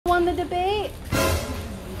won the debate?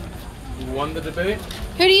 Who won the debate?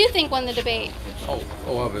 Who do you think won the debate? Oh,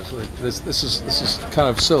 obviously. This is kind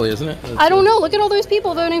of silly, isn't it? I don't know. Look at all those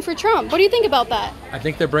people voting for Trump. What do you think about that? I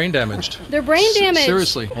think they're brain damaged. They're brain damaged.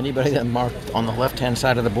 Seriously. Anybody that marked on the left-hand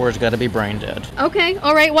side of the board's got to be brain dead. Okay.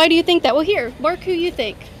 All right. Why do you think that? Well, here, mark who you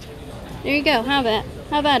think. There you go. Have it.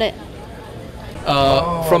 How about it?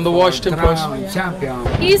 From the Washington Post.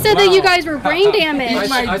 He said that you guys were brain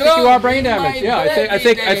damaged. I think you are brain damaged. Yeah,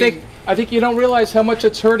 I think you don't realize how much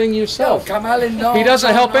it's hurting yourself. He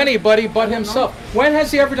doesn't help anybody but himself. When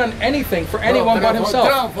has he ever done anything for anyone but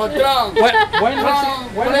himself? When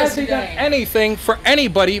has he done anything for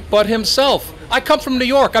anybody but himself? I come from New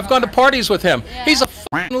York. I've gone to parties with him. He's a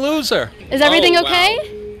f***ing loser. Is everything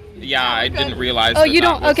okay? Yeah, I didn't realize. Oh, you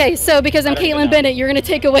don't? Okay, so because I'm Caitlin Bennett, you're going to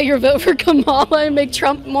take away your vote for Kamala and make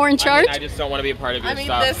Trump more in charge? I just don't want to be a part of your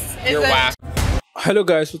stuff. You're whack. Hello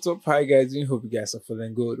guys, what's up? Hi guys, I hope you guys are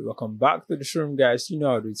feeling good. Welcome back to the showroom, guys. You know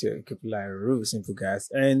how to do it here. Keep it like real simple, guys.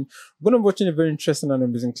 And we're gonna be watching a very interesting and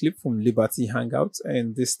amazing clip from Liberty Hangout.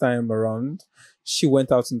 And this time around, she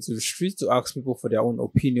went out into the street to ask people for their own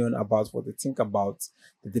opinion about what they think about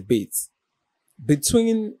the debate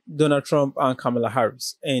between Donald Trump and Kamala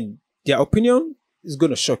Harris. And their opinion is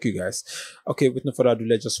gonna shock you guys. Okay, with no further ado,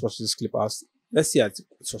 let's just watch this clip out. Let's see how it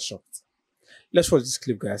was shocked. Let's watch this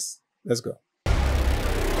clip, guys. Let's go.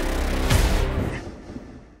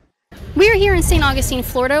 We're here in St. Augustine,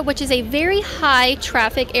 Florida, which is a very high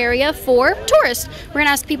traffic area for tourists. We're going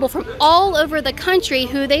to ask people from all over the country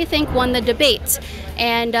who they think won the debate.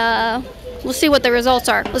 And we'll see what the results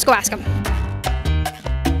are. Let's go ask them.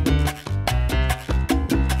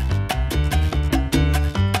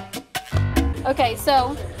 Okay, so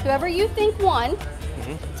whoever you think won,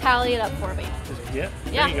 tally it up for me. Yeah,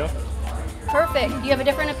 there you go. Perfect. Do you have a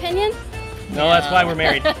different opinion? No, that's why we're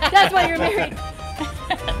married. That's why you're married.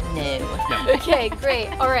 No. Okay, great.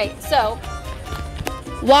 All right, so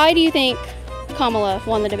why do you think Kamala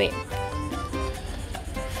won the debate?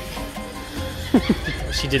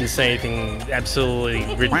 She didn't say anything absolutely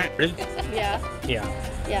ridiculous.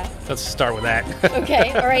 Yeah. Let's start with that.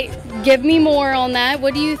 Okay, all right. Give me more on that.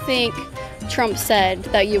 What do you think Trump said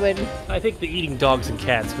that you would... I think the eating dogs and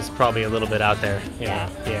cats was probably a little bit out there. Yeah.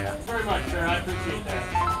 Very much, sir. I appreciate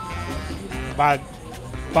that.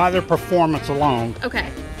 By their performance alone, Okay.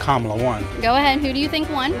 Kamala won. Go ahead. Who do you think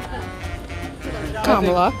won?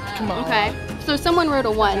 Kamala. Okay. So someone wrote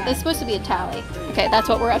a 1. That's supposed to be a tally. Okay, that's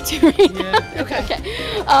what we're up to right now.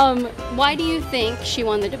 Okay. Why do you think she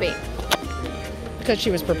won the debate? Because she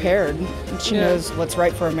was prepared. She knows what's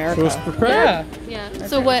right for America. She was prepared. Yeah.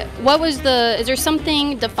 So what was the... Is there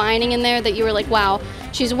something defining in there that you were like, wow,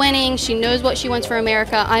 she's winning. She knows what she wants for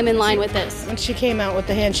America. I'm in line with this. When she came out with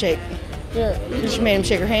the handshake. Yeah. She made him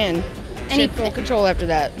shake her hand. She had full control after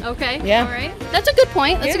that. Okay. Yeah. All right. That's a good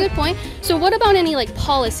point. That's a good point. So what about any like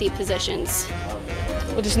policy positions?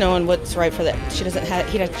 Well, just knowing what's right for that. She doesn't have.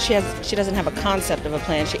 She doesn't have a concept of a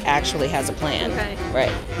plan. She actually has a plan. Okay. Right.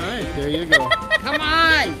 All right, there you go. Come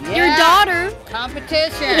on. Yeah. Your daughter.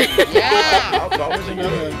 Competition. Yeah. That's always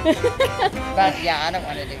another one. But yeah, I don't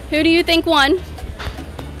want to do. Who do you think won?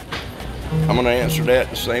 I'm going to answer that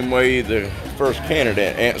the same way the first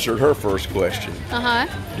candidate answered her first question.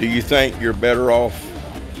 Do you think you're better off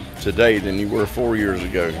today than you were 4 years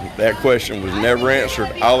ago? That question was never answered.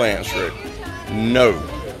 I'll answer it. No,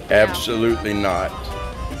 absolutely not.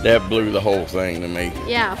 That blew the whole thing to me.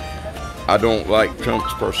 Yeah. I don't like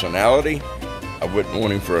Trump's personality. I wouldn't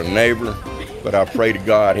want him for a neighbor, but I pray to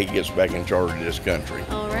God he gets back in charge of this country.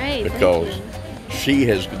 All right. Because she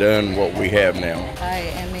has done what we have now. I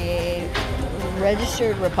am a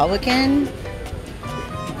registered Republican.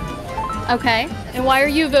 Okay. And why are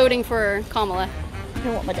you voting for Kamala? I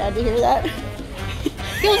don't want my dad to hear that.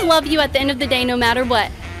 He'll love you at the end of the day, no matter what.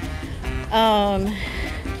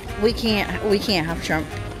 We can't have Trump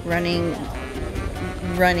running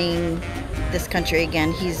this country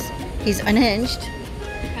again. He's unhinged.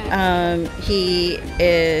 Okay.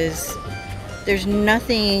 There's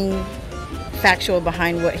nothing factual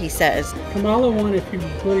behind what he says. Kamala won if you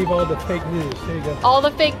believe all the fake news. There you go. All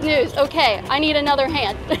the fake news. Okay, I need another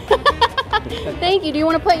hand. Thank you. Do you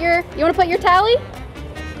want to put your tally?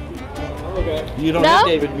 Okay. You don't No? have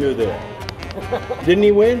David Muir there. Didn't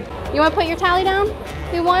he win? You want to put your tally down?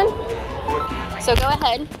 Who won? So go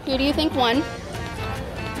ahead. Who do you think won?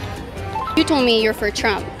 You told me you're for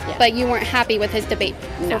Trump, but you weren't happy with his debate.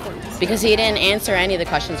 No, because he didn't answer any of the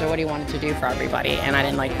questions or what he wanted to do for everybody, and I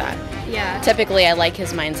didn't like that. Yeah. Typically, I like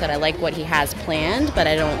his mindset. I like what he has planned, but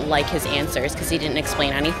I don't like his answers because he didn't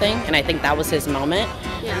explain anything, and I think that was his moment,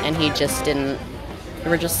 and he just didn't. We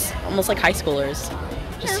were just almost like high schoolers.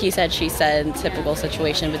 Just he said, she said, typical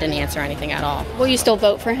situation, but didn't answer anything at all. Will you still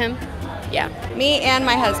vote for him? Yeah. Me and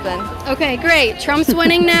my husband. Okay, great. Trump's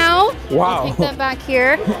winning now. Wow. Take that back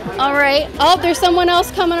here. All right. Oh, there's someone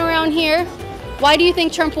else coming around here. Why do you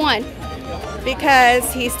think Trump won?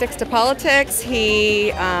 Because he sticks to politics. He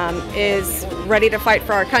is ready to fight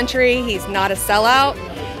for our country. He's not a sellout.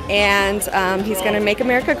 And he's going to make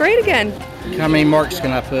America great again. How many marks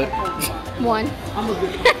can I put? 1.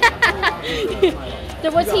 So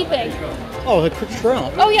what's he think? Oh,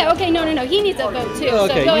 Trump. Oh yeah, okay, no. He needs a vote too.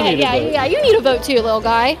 Okay, so go ahead. Yeah, you need a vote too, little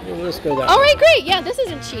guy. Yeah, let's go that All right, great. Yeah, this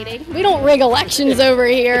isn't cheating. We don't rig elections over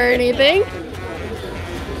here or anything.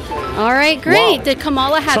 All right, great. Wow. Did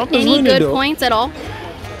Kamala have Trump is any winning, good though. points at all?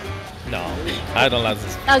 No, I don't like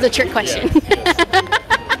this. That was a trick question.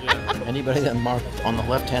 Anybody that marked on the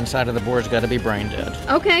left-hand side of the board's got to be brain dead.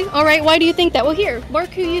 Okay, all right. Why do you think that? Well, here, mark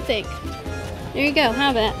who you think. There you go.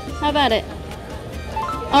 Have it. How about it?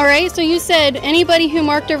 All right, so you said anybody who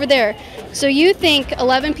marked over there. So you think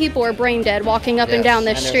 11 people are brain dead walking up and down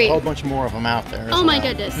this and street? There's a whole bunch more of them out there. Oh my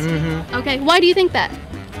goodness. Okay, why do you think that?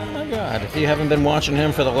 Oh my God! If you haven't been watching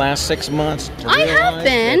him for the last 6 months, I have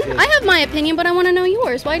been. I have my opinion, but I want to know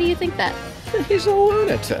yours. Why do you think that? He's a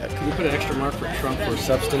lunatic. Can we put an extra mark for Trump for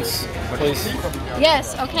substance, please?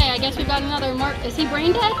 Yes. Okay. I guess we've got another mark. Is he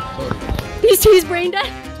brain dead? He's brain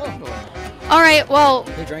dead. All right. Well,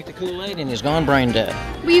 He drank the Kool-Aid and he's gone brain dead.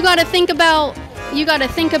 you got to think about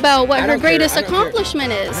what her greatest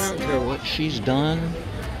accomplishment I is. don't care what she's done.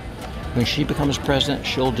 When she becomes president,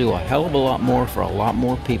 she'll do a hell of a lot more for a lot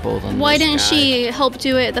more people than Why this didn't guy. she help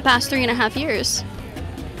do it the past 3.5 years?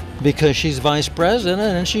 Because she's vice president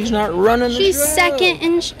and she's not running the She's show.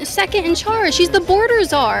 second in charge. She's the border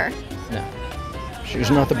czar. No,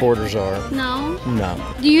 she's not the border czar. No. No.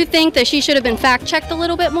 Do you think that she should have been fact checked a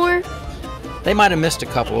little bit more? They might have missed a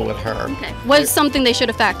couple with her. Okay. What's something they should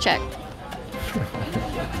have fact checked?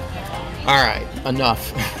 All right,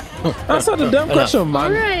 enough. Answer the damn question, All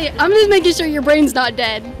man. right. I'm just making sure your brain's not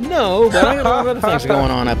dead. No, but I got a lot of other things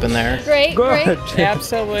going on up in there. Great. Go Great. ahead.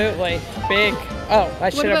 Absolutely. Big. Oh,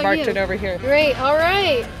 I should have about marked you? it over here. Great. All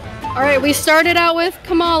right. All right. We started out with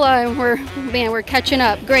Kamala, and we're catching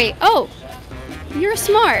up. Great. Oh, you're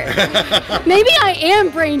smart. Maybe I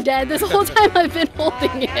am brain dead. This whole time I've been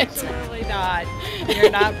holding it. Absolutely not.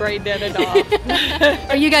 You're not brain dead at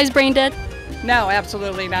all. Are you guys brain dead? No,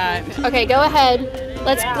 absolutely not. Okay, go ahead.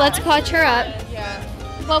 Let's catch her up. Yeah.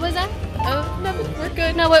 What was that? Oh, no, we're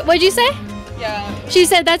good. No, what'd you say? Yeah. She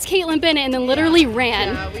said that's Caitlin Bennett, and then literally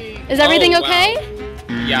ran. Yeah, Is everything Oh, wow. okay?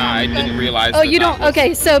 Yeah, I didn't realize. Oh, that you that don't? was-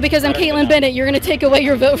 Okay, so because I'm Caitlin Bennett, you're gonna take away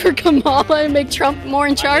your vote for Kamala and make Trump more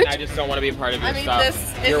in charge? I just don't want to be a part of your I mean, stuff.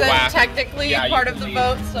 this You're isn't whack. technically Yeah, part you of the can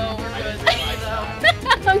vote, leave. so we're I good. didn't realize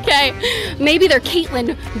that. Okay, maybe they're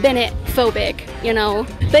Caitlin Bennett phobic, you know?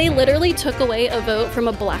 They literally took away a vote from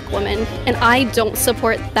a black woman, and I don't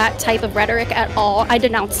support that type of rhetoric at all. I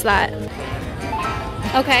denounce that.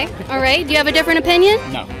 Okay, all right. Do you have a different opinion?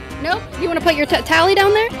 No. Nope. You want to put your tally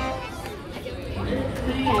down there?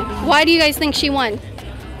 Why do you guys think she won?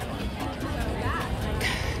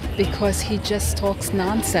 Because he just talks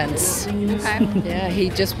nonsense. Okay. Yeah, he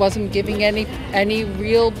just wasn't giving any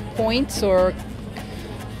real points or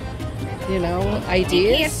ideas.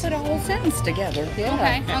 He can't put a whole sentence together.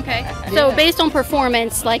 Yeah. Okay. So based on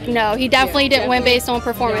performance, no, he definitely didn't win based on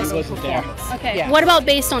performance. Okay. Yeah. What about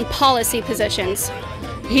based on policy positions?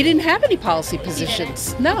 He didn't have any policy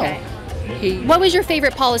positions. No. Okay. What was your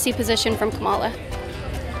favorite policy position from Kamala?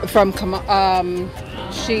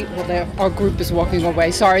 Our group is walking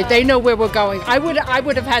away. Sorry, they know where we're going. I would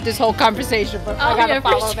have had this whole conversation, but I gotta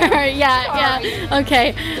follow them. Yeah.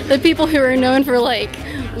 Okay. The people who are known for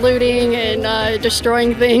looting and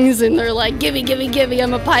destroying things, and they're like, gimme,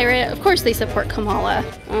 I'm a pirate. Of course they support Kamala.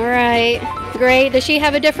 All right. Great. Does she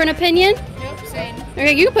have a different opinion? Nope, same.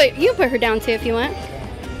 Okay, you put her down too if you want.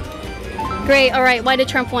 Great. All right. Why did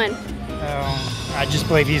Trump win? I just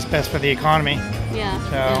believe he's best for the economy. Yeah.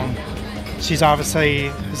 So she's obviously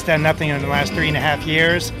has done nothing in the last 3.5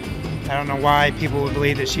 years. I don't know why people would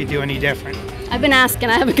believe that she'd do any different. I've been asking.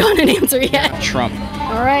 I haven't gotten an answer yet. Trump.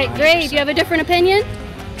 All right. Great. Do you have a different opinion?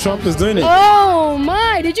 Trump is doing it. Oh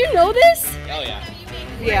my! Did you know this? Hell yeah.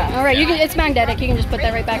 Yeah. All right. You can. It's magnetic. You can just put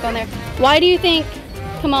that right back on there. Why do you think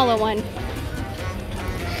Kamala won?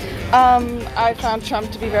 I found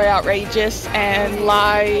Trump to be very outrageous and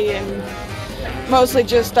lie and mostly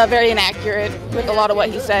just very inaccurate with a lot of what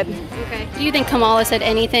he said. Okay. Do you think Kamala said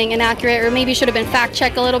anything inaccurate, or maybe should have been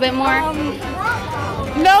fact-checked a little bit more?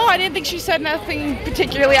 No, I didn't think she said nothing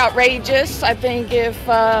particularly outrageous. I think if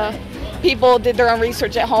people did their own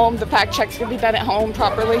research at home, the fact checks could be done at home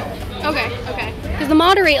properly. Okay. Because the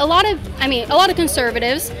moderate, a lot of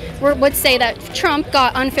conservatives would say that Trump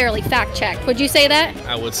got unfairly fact-checked. Would you say that?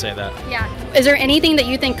 I would say that. Yeah. Is there anything that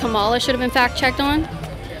you think Kamala should have been fact-checked on?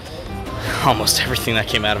 Almost everything that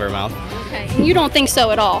came out of her mouth. Okay. And you don't think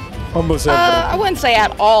so at all? Almost I wouldn't say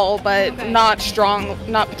at all, but not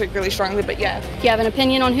particularly strongly, but yeah. Do you have an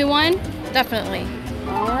opinion on who won? Definitely.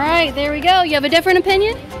 All right, there we go. You have a different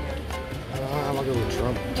opinion? I'm gonna go with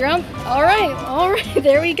Trump. Trump? All right,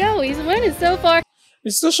 there we go. He's winning so far.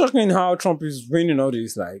 It's so shocking how Trump is winning all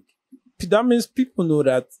this. Like, that means people know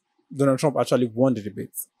that Donald Trump actually won the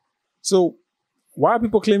debate. So why are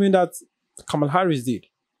people claiming that Kamala Harris did?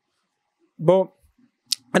 But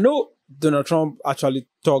I know Donald Trump actually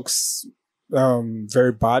talks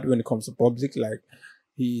very bad when it comes to public. Like,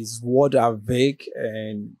 his words are vague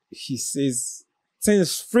and he says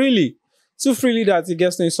things freely. So freely that he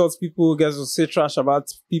gets to insult people, gets to say trash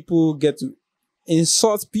about people, get to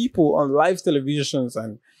insult people on live televisions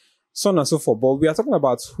and so on and so forth. But we are talking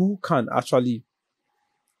about who can actually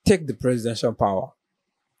take the presidential power.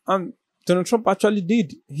 And Donald Trump actually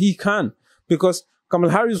did. He can. Because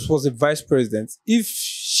Kamala Harris was a vice president. If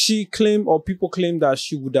she claimed or people claim that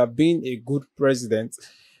she would have been a good president,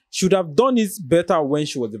 she would have done it better when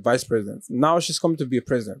she was the vice president. Now she's coming to be a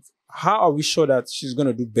president. How are we sure that she's going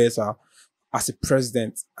to do better as a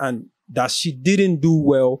president and that she didn't do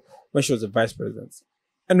well when she was a vice president?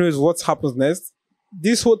 Anyways, what happens next?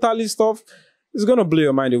 This whole tally stuff is going to blow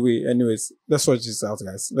your mind away. Anyways, let's watch this out,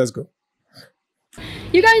 guys. Let's go.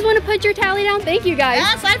 You guys want to put your tally down? Thank you, guys.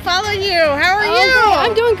 Yes, I follow you. How are you? Great.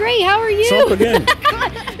 I'm doing great. How are you? Trump again.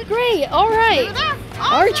 Great. All right.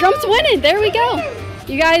 All right, Trump's winning. There we go.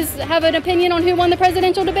 You guys have an opinion on who won the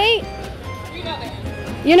presidential debate?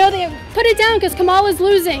 You know, they put it down because Kamala's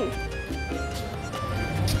losing.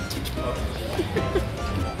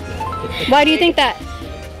 Why do you think that?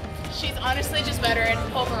 She's honestly just better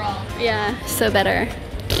overall. Yeah, so better.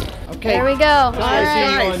 Okay. There we go. All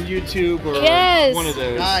Guys, right. on YouTube or Yes. one of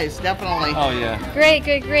those. Nice, definitely. Oh yeah. Great,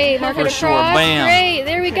 great, great. Mark it For sure. across. Bam. Great.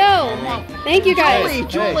 There we go. Thank you, guys.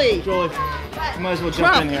 Julie. Hey, Julie, you might as well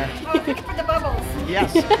jump in here. The bubbles.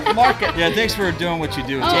 Yes. Mark it. Yeah, thanks for doing what you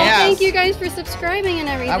do. Oh, thank you guys for subscribing and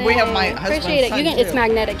everything. we have my husband's Appreciate it. son, You can, it's too.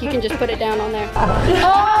 magnetic. You can just put it down on there.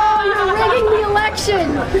 Oh, you're rigging the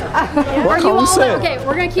election. What can we say? Okay,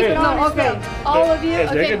 we're gonna keep it on. Okay, all of you.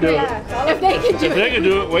 If they Okay, can do great. it. If they can do If they it. can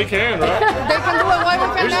do it, we can, right? They can do it. Why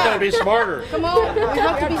we We can just gotta be smarter. Come on. We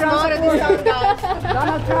have to be smarter this time, guys.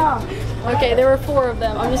 Donald Trump. Okay, there were 4 of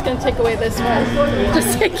them. I'm just gonna take away this one,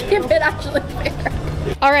 just to keep it actually fair.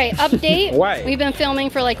 All right, update. Why? We've been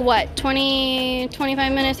filming for like what, 20,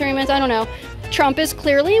 25 minutes, 30 minutes? I don't know. Trump is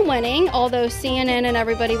clearly winning, although CNN and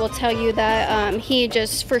everybody will tell you that he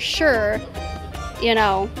just for sure, you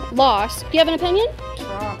know, lost. Do you have an opinion?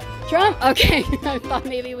 Trump? Okay. I thought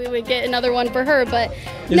maybe we would get another one for her, but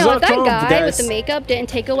no, that that Trump, guy guys? with the makeup didn't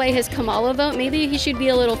take away his Kamala vote. Maybe he should be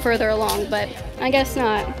a little further along, but I guess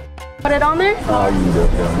not. Put it on there? Oh, you can do it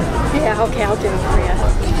for me. Yeah, okay, I'll do it for you.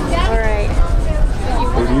 All right.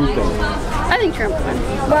 What do you think? I think Trump won.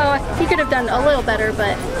 Well, he could have done a little better,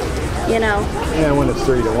 but, you know. Yeah, when it's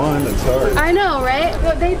 3-1, it's hard. I know, right?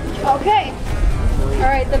 But okay. All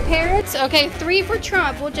right, the parrots. Okay, 3 for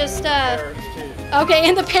Trump. We'll just, okay,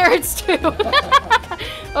 and the parrots too.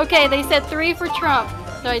 Okay, they said 3 for Trump.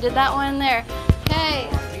 So I did that one there. Okay.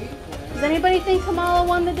 Does anybody think Kamala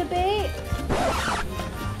won the debate?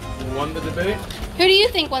 Won the debate? Who do you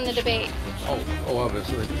think won the debate? Oh,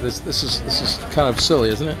 obviously. This is kind of silly,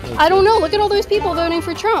 isn't it? I don't know. Look at all those people voting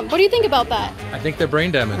for Trump. What do you think about that? I think they're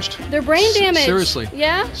brain damaged. They're brain damaged. Seriously.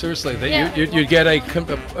 Yeah? Seriously. Yeah. You get a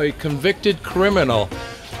convicted criminal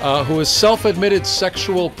who is self-admitted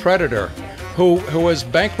sexual predator, who has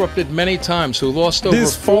bankrupted many times, who lost over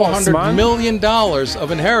 $400 million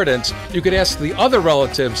of inheritance. You could ask the other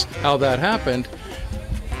relatives how that happened.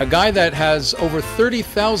 A guy that has over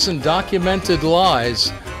 30,000 documented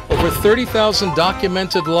lies,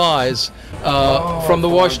 from the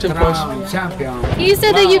Washington Post. You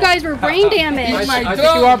said that you guys were brain damaged. I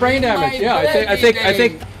think you are brain damaged.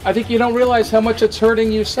 Yeah, I think you don't realize how much it's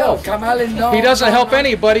hurting yourself. He doesn't help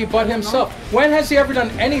anybody but himself. When has he ever done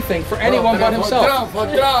anything for anyone but himself? When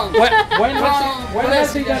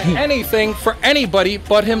has he done anything for anybody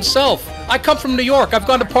but himself? I come from New York. I've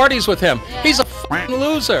gone to parties with him. He's a f***ing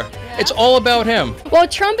loser. It's all about him. Well,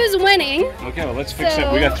 Trump is winning. Okay, well, let's fix it.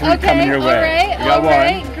 We got 3 coming your way. All right, we got all 1.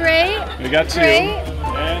 right, great. We got 2. Great.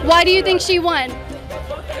 Why do you think she won?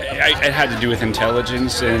 It had to do with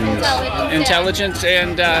intelligence and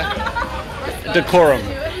decorum.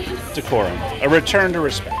 A return to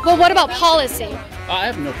respect. Well, what about policy? I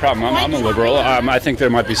have no problem. I'm a liberal. I think there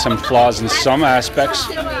might be some flaws in some aspects,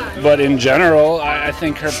 but in general, I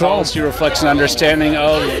think her policy reflects an understanding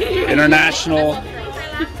of international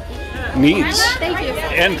needs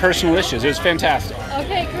and personal issues. It was fantastic.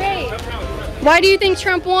 Okay, great. Why do you think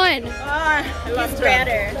Trump won? He's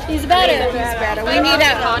better. He's better. He's better. We need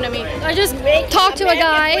that economy. I just talked to a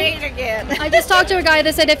guy. I just talked to a guy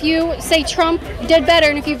that said if you say Trump did better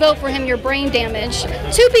and if you vote for him, you're brain damaged.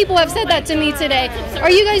 2 people have said that to me today.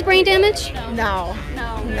 Are you guys brain damaged? No.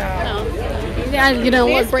 Yeah, you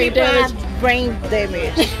don't want brain damage. Brain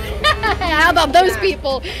damage. How about those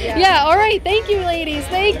people? Yeah. All right. Thank you, ladies.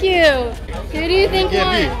 Thank you. Who do you think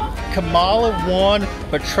won? Kamala won,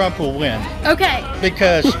 but Trump will win. Okay.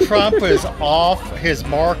 Because Trump is off his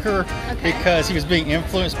marker because he was being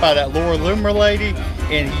influenced by that Laura Loomer lady,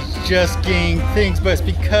 and he's just getting things. But it's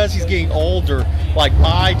because he's getting older, like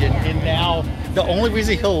Biden, and now the only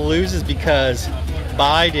reason he'll lose is because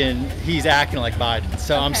Biden, he's acting like Biden.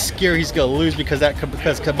 So I'm scared he's going to lose because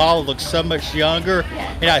Kamala looks so much younger.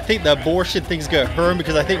 And I think the abortion thing's going to hurt him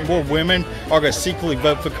because I think more women are going to secretly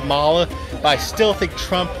vote for Kamala. But I still think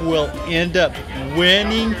Trump will end up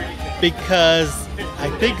winning because I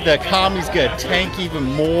think the economy's going to tank even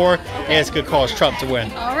more and it's going to cause Trump to win.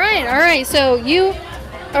 All right.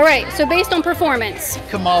 So based on performance,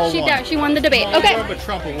 Kamala won. She won the debate. Okay. But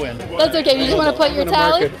Trump will win. That's okay. You just want to put your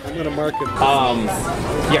tally? I'm going to mark it.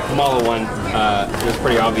 Yeah, Kamala won. It was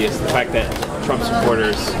pretty obvious. The fact that Trump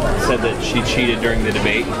supporters said that she cheated during the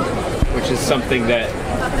debate, which is something that,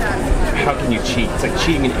 how can you cheat? It's like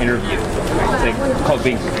cheating an interview. It's like called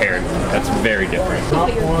being prepared. That's very different.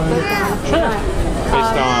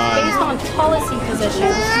 Based on policy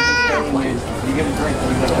positions.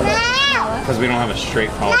 Because we don't have a straight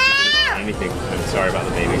policy on anything. I'm sorry about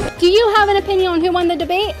the baby. Do you have an opinion on who won the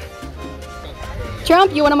debate?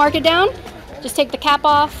 Trump, you want to mark it down? Just take the cap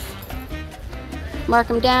off. Mark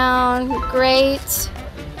them down. Great.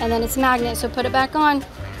 And then it's magnet, so put it back on.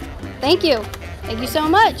 Thank you. Thank you so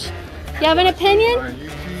much. You have an opinion?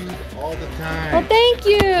 All the time. Well, thank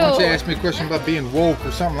you. Why don't you ask me a question about being woke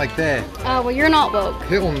or something like that? Oh, well, you're not woke.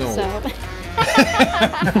 Hell no. So.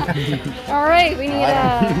 All right, we need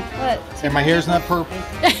what? And my hair's not purple?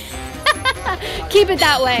 Keep it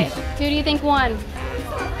that way. Who do you think won?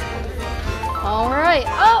 All right.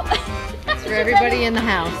 Oh! For everybody in the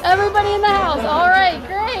house. Everybody in the house. All right,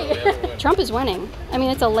 great. Trump is winning. I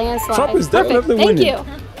mean, it's a landslide. Trump is perfect. definitely Thank winning. you.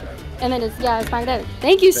 And then it's magnetic.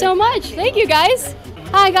 Thank you so much. Thank you, guys.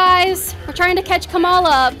 Hi, guys. We're trying to catch Kamala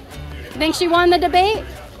up. You think she won the debate?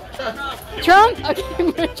 Trump? Okay,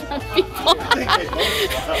 we're Trump people.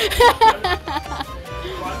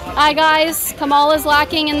 Hi, guys. Kamala's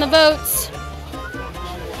lacking in the votes.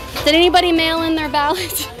 Did anybody mail in their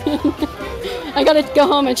ballot? I gotta go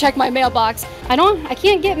home and check my mailbox. I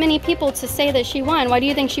can't get many people to say that she won. Why do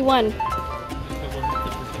you think she won?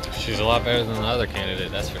 She's a lot better than the other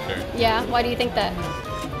candidate, that's for sure. Yeah, why do you think that?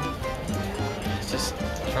 It's just,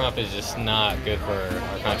 Trump is just not good for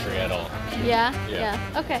our country at all. Yeah?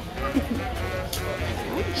 Okay.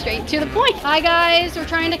 Straight to the point. Hi guys, we're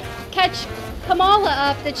trying to catch Kamala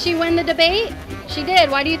up. Did she win the debate? She did.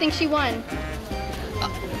 Why do you think she won?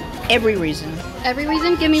 Every reason. Every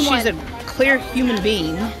reason? Give me one. She's a clear human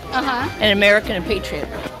being. An American and patriot.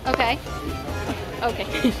 Okay.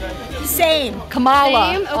 Same.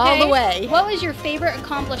 Kamala. Same? Okay. All the way. What was your favorite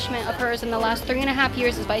accomplishment of hers in the last 3.5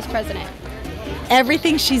 years as vice president?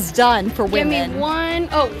 Everything she's done for women. Give me one.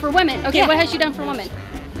 Oh, for women. Okay, what has she done for women?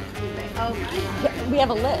 We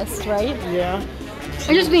have a list, right? Yeah.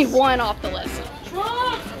 I just need one off the list.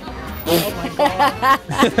 Oh my God.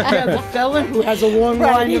 Yeah, the fella who has a long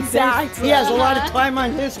line of things. He has a lot of time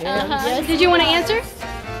on his hands. Yes. Did you want to answer?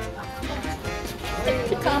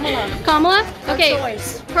 Kamala? Okay.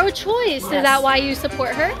 Pro-choice. Pro-choice. Yes. Is that why you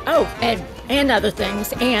support her? Oh, and other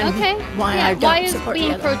things. And why I don't why is support being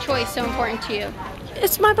the other. pro-choice so important to you?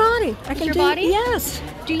 It's my body. I can your do body? Yes.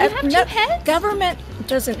 Do you have two heads? Government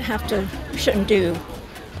shouldn't do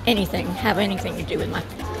anything, have anything to do with my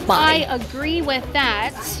body. I agree with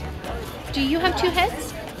that. Do you have two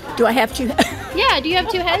heads? Do I have two? Yeah, do you have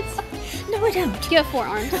two heads? No, I don't. Do you have 4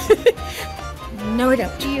 arms? No, I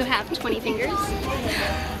don't. Do you have 20 fingers?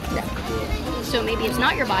 No. So maybe it's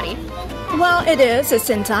not your body. Well, it is. It's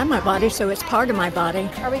inside my body, so it's part of my body.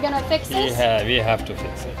 Are we gonna fix this? We have to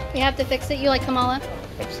fix it. We have to fix it. You like Kamala?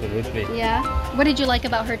 Absolutely. Yeah. What did you like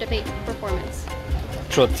about her debate performance?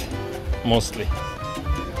 Truth, mostly.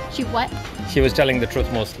 She what? She was telling the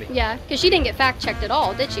truth mostly. Yeah, because she didn't get fact checked at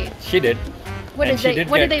all, did she? She did. What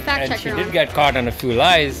did they fact check her on? She did get caught on a few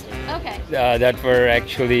lies. Okay. That were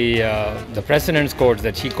actually the president's quotes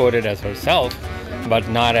that she quoted as herself. but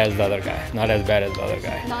not as the other guy. Not as bad as the other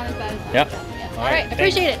guy. Not as bad as the Yep. other guy. Yeah. All right,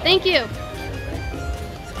 appreciate it. Thank you.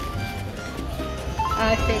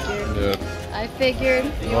 I figured. Yeah. I figured.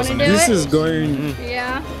 You want to do This it? is going.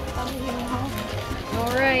 Yeah.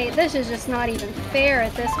 All right, this is just not even fair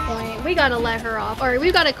at this point. We gotta let her off. All right,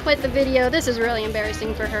 we've gotta quit the video. This is really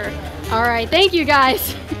embarrassing for her. All right, thank you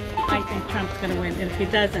guys. I think Trump's gonna win, and if he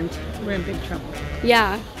doesn't, we're in big trouble.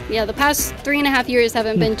 Yeah, the past 3.5 years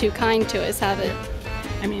haven't been too kind to us, have it?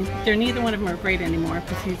 I mean, they're neither one of them are great anymore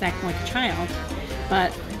because he's acting like a child,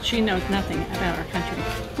 but she knows nothing about our country,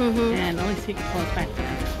 and at least he can pull us back to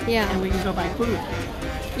that. Yeah. And we can go buy food.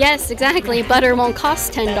 Yes, exactly. Butter won't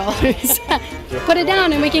cost $10. Put it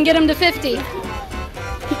down and we can get them to 50.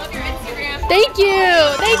 Thank you.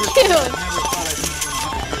 Thank you.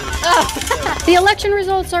 The election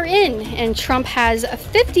results are in, and Trump has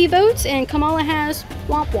 50 votes and Kamala has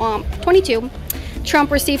womp womp 22. Trump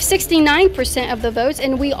received 69% of the votes,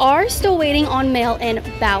 and we are still waiting on mail-in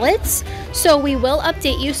ballots. So we will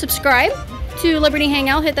update you. Subscribe to Liberty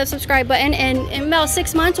Hangout, hit that subscribe button, and in about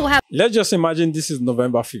 6 months we'll have. Let's just imagine this is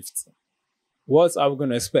November 5th. What are we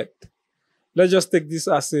going to expect? Let's just take this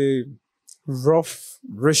as a rough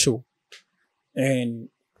ratio and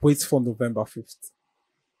wait for November 5th.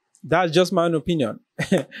 That's just my own opinion.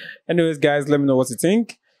 Anyways, guys, let me know what you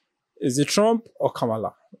think. Is it Trump or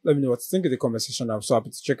Kamala? Let me know what you think in the comment section. I'm so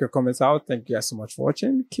happy to check your comments out. Thank you guys so much for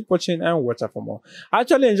watching. Keep watching and watch out for more. I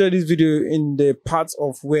actually enjoyed this video in the parts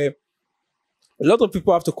of where a lot of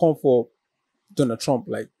people have to come for Donald Trump.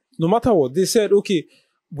 Like, no matter what, they said, okay,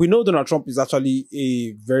 we know Donald Trump is actually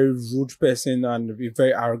a very rude person and a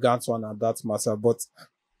very arrogant one at that matter, but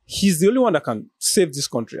he's the only one that can save this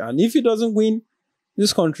country. And if he doesn't win,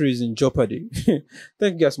 this country is in jeopardy.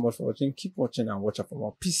 Thank you guys so much for watching. Keep watching and watch out for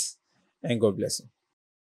more. Peace and God bless you.